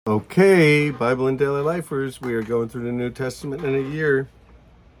Okay, Bible and Daily Lifers, we are going through the New Testament in a year.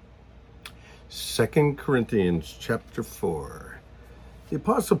 2 Corinthians chapter 4. The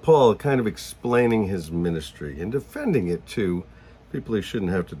Apostle Paul kind of explaining his ministry and defending it to people he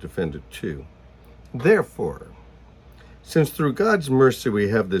shouldn't have to defend it to. Therefore, since through God's mercy we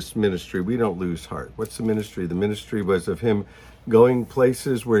have this ministry, we don't lose heart. What's the ministry? The ministry was of him going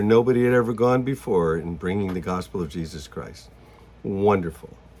places where nobody had ever gone before and bringing the gospel of Jesus Christ. Wonderful.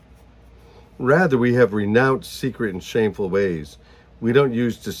 Rather, we have renounced secret and shameful ways. We don't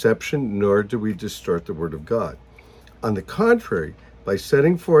use deception, nor do we distort the word of God. On the contrary, by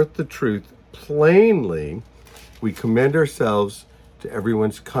setting forth the truth plainly, we commend ourselves to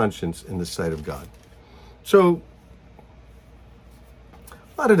everyone's conscience in the sight of God. So,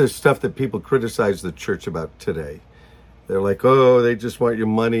 a lot of the stuff that people criticize the church about today, they're like, oh, they just want your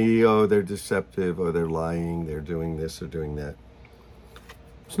money, oh, they're deceptive, oh, they're lying, they're doing this or doing that.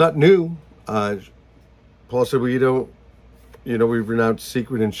 It's not new. Paul said, we've renounced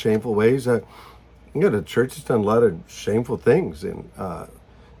secret and shameful ways. The church has done a lot of shameful things, and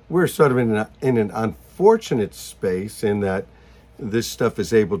we're sort of in an unfortunate space in that this stuff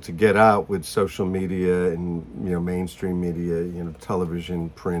is able to get out with social media and mainstream media, television,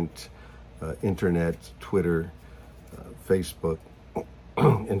 print, internet, Twitter, Facebook,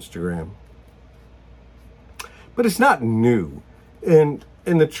 Instagram. But it's not new,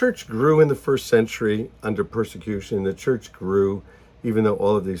 and the church grew in the first century under persecution. The church grew even though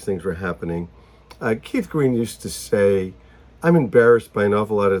all of these things were happening. Keith Green used to say, I'm embarrassed by an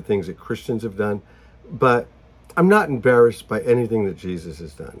awful lot of things that Christians have done, but I'm not embarrassed by anything that Jesus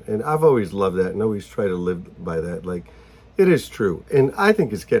has done. And I've always loved that and always try to live by that. Like, it is true. And I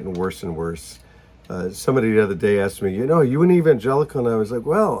think it's getting worse and worse. Somebody the other day asked me, are you an evangelical? And I was like,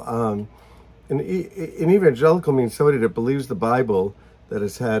 well, an evangelical means somebody that believes the Bible, that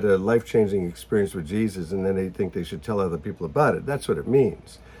has had a life-changing experience with Jesus, and then they think they should tell other people about it. That's what it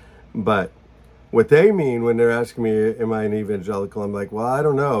means. But what they mean when they're asking me, am I an evangelical? I'm like, well, I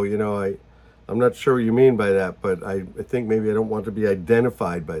don't know. I'm not sure what you mean by that, but I think maybe I don't want to be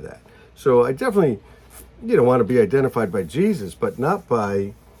identified by that. So I definitely, want to be identified by Jesus, but not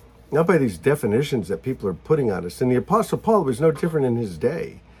by these definitions that people are putting on us. And the Apostle Paul was no different in his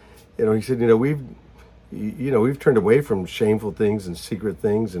day. He said, we've turned away from shameful things and secret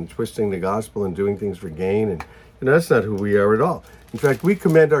things and twisting the gospel and doing things for gain. And that's not who we are at all. In fact, we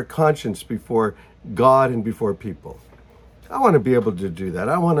commend our conscience before God and before people. I want to be able to do that.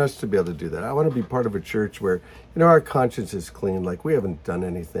 I want us to be able to do that. I want to be part of a church where, our conscience is clean. Like, we haven't done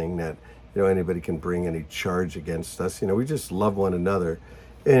anything that, anybody can bring any charge against us. We just love one another.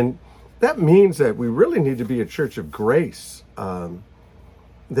 And that means that we really need to be a church of grace.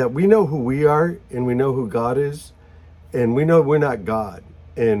 That we know who we are and we know who God is, and we know we're not God,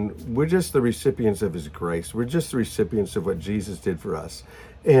 and we're just the recipients of his grace. We're just the recipients of what Jesus did for us.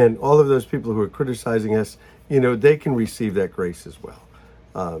 And all of those people who are criticizing us, they can receive that grace as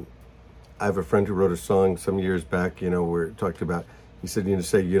well. I have a friend who wrote a song some years back, where it talked about, he said,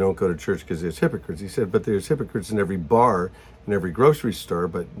 say you don't go to church because there's hypocrites. He said, but there's hypocrites in every bar and every grocery store,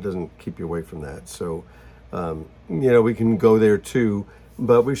 but it doesn't keep you away from that. So, we can go there too.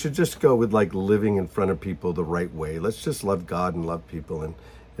 But we should just go with living in front of people the right way. Let's just love God and love people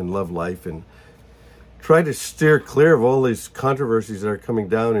and love life and try to steer clear of all these controversies that are coming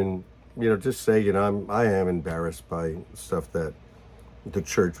down and, just say, I am embarrassed by stuff that the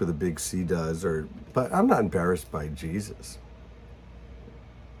church with a big C does, but I'm not embarrassed by Jesus.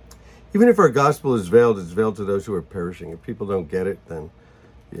 Even if our gospel is veiled, it's veiled to those who are perishing. If people don't get it, then,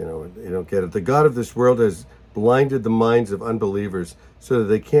 they don't get it. The God of this world has blinded the minds of unbelievers so that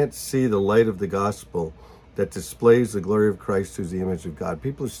they can't see the light of the gospel that displays the glory of Christ, who's the image of God.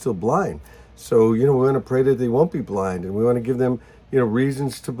 People are still blind. So, we want to pray that they won't be blind, and we want to give them,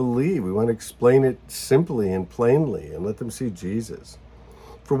 reasons to believe. We want to explain it simply and plainly and let them see Jesus.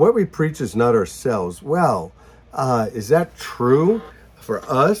 For what we preach is not ourselves. Well, is that true for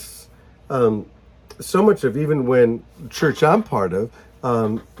us? So much of, even when church I'm part of,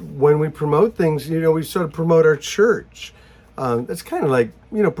 when we promote things, we sort of promote our church. That's kind of like,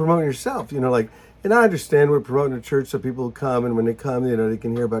 promoting yourself, and I understand we're promoting a church so people will come, and when they come, they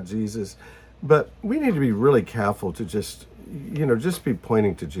can hear about Jesus. But we need to be really careful to just be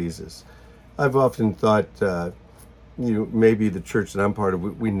pointing to Jesus. I've often thought, maybe the church that I'm part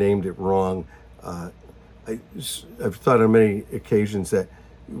of, we named it wrong. I've thought on many occasions that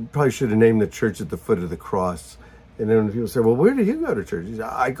we probably should have named the church at the foot of the cross. And then when people say, well, where do you go to church? He said,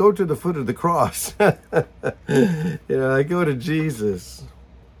 I go to the foot of the cross. I go to Jesus.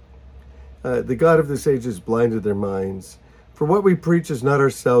 The God of this age has blinded their minds. For what we preach is not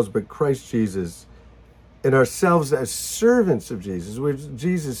ourselves, but Christ Jesus, and ourselves as servants of Jesus. We're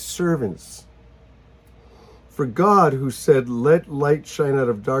Jesus' servants. For God, who said, let light shine out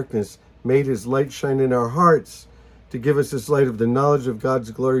of darkness, made his light shine in our hearts to give us this light of the knowledge of God's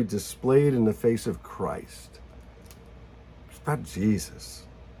glory displayed in the face of Christ. It's about Jesus.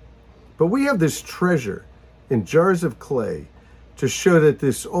 But we have this treasure in jars of clay to show that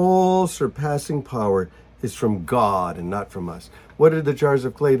this all-surpassing power is from God and not from us. What are the jars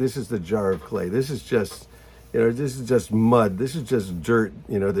of clay? This is the jar of clay. This is just, this is just mud. This is just dirt,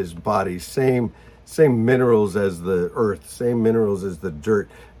 this body. Same minerals as the earth, same minerals as the dirt,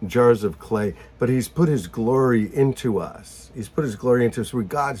 jars of clay. But he's put his glory into us. He's put his glory into us. We're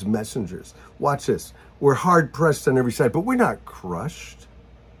God's messengers. Watch this. We're hard pressed on every side, but we're not crushed.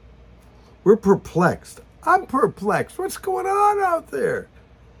 We're perplexed. I'm perplexed. What's going on out there?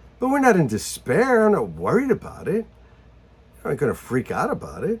 But we're not in despair. I'm not worried about it. I'm not going to freak out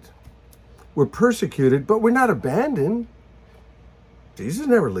about it. We're persecuted, but we're not abandoned. Jesus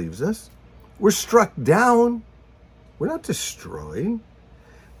never leaves us. We're struck down. We're not destroyed.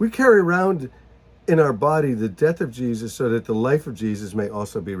 We carry around in our body the death of Jesus so that the life of Jesus may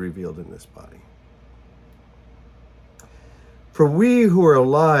also be revealed in this body. For we who are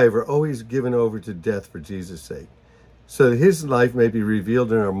alive are always given over to death for Jesus' sake, so that his life may be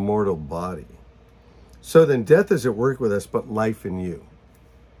revealed in our mortal body. So then death is at work with us, but life in you.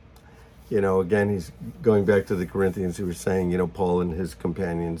 Again, he's going back to the Corinthians who were saying, Paul and his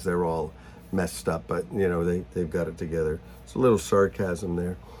companions, they're all messed up, but, they've got it together. It's a little sarcasm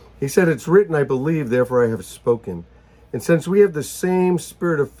there. He said, it's written, I believe, therefore I have spoken. And since we have the same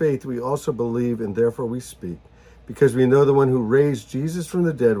spirit of faith, we also believe, and therefore we speak. Because we know the one who raised Jesus from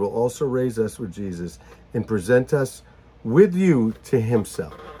the dead will also raise us with Jesus and present us with you to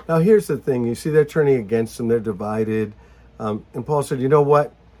himself. Now, here's the thing. You see, they're turning against him. They're divided. And Paul said, you know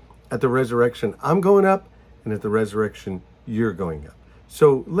what? At the resurrection, I'm going up. And at the resurrection, you're going up.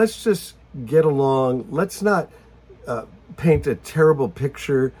 So let's just get along. Let's not paint a terrible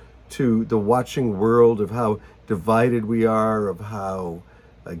picture to the watching world of how divided we are, of how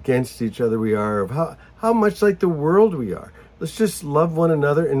against each other we are, of how much like the world we are. Let's just love one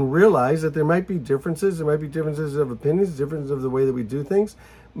another and realize that there might be differences. There might be differences of opinions, differences of the way that we do things.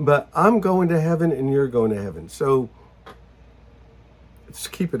 But I'm going to heaven and you're going to heaven. So let's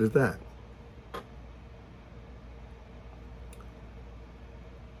keep it at that.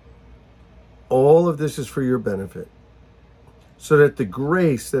 All of this is for your benefit, so that the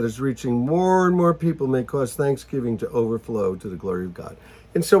grace that is reaching more and more people may cause thanksgiving to overflow to the glory of God.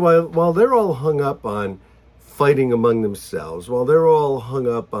 And so while they're all hung up on fighting among themselves, while they're all hung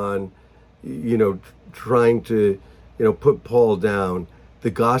up on, trying to, put Paul down, the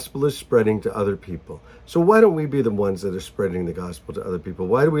gospel is spreading to other people. So why don't we be the ones that are spreading the gospel to other people?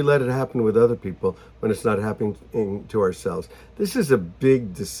 Why do we let it happen with other people when it's not happening to ourselves? This is a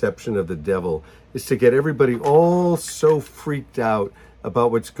big deception of the devil, is to get everybody all so freaked out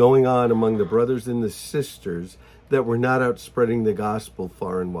about what's going on among the brothers and the sisters that we're not out spreading the gospel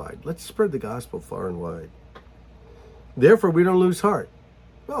far and wide. Let's spread the gospel far and wide. Therefore, we don't lose heart.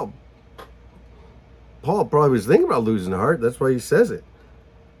 Well, Paul probably was thinking about losing heart. That's why he says it.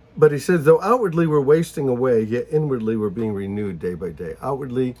 But he says, though outwardly we're wasting away, yet inwardly we're being renewed day by day.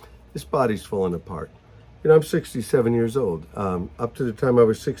 Outwardly, this body's falling apart. I'm 67 years old. Up to the time I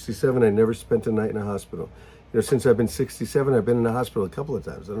was 67, I never spent a night in a hospital. Since I've been 67, I've been in the hospital a couple of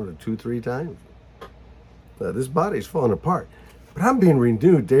times. I don't know, 2-3 times. This body's falling apart. But I'm being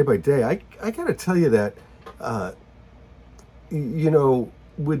renewed day by day. I got to tell you that,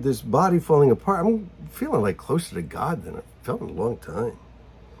 with this body falling apart, I'm feeling like closer to God than I've felt in a long time.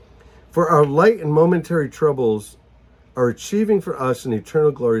 For our light and momentary troubles are achieving for us an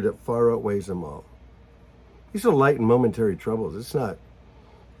eternal glory that far outweighs them all. These are light and momentary troubles.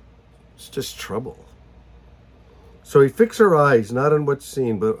 It's just trouble. So we fix our eyes not on what's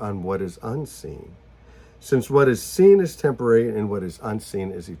seen, but on what is unseen. Since what is seen is temporary and what is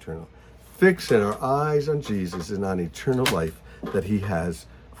unseen is eternal. Fixing our eyes on Jesus and on eternal life that he has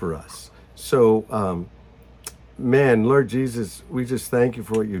for us. So, man, Lord Jesus, we just thank you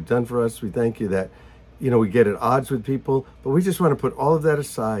for what you've done for us. We thank you that, we get at odds with people, but we just want to put all of that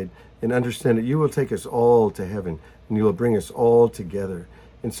aside and understand that you will take us all to heaven and you will bring us all together.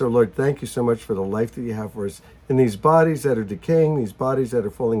 And so, Lord, thank you so much for the life that you have for us. In these bodies that are decaying, these bodies that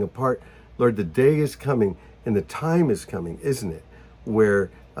are falling apart, Lord, the day is coming and the time is coming, isn't it,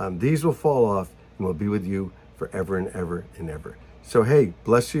 where these will fall off and we'll be with you forever and ever and ever. So, hey,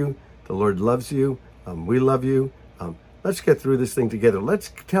 bless you. The Lord loves you. We love you. Let's get through this thing together.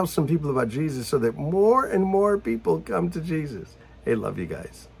 Let's tell some people about Jesus so that more and more people come to Jesus. Hey, love you guys.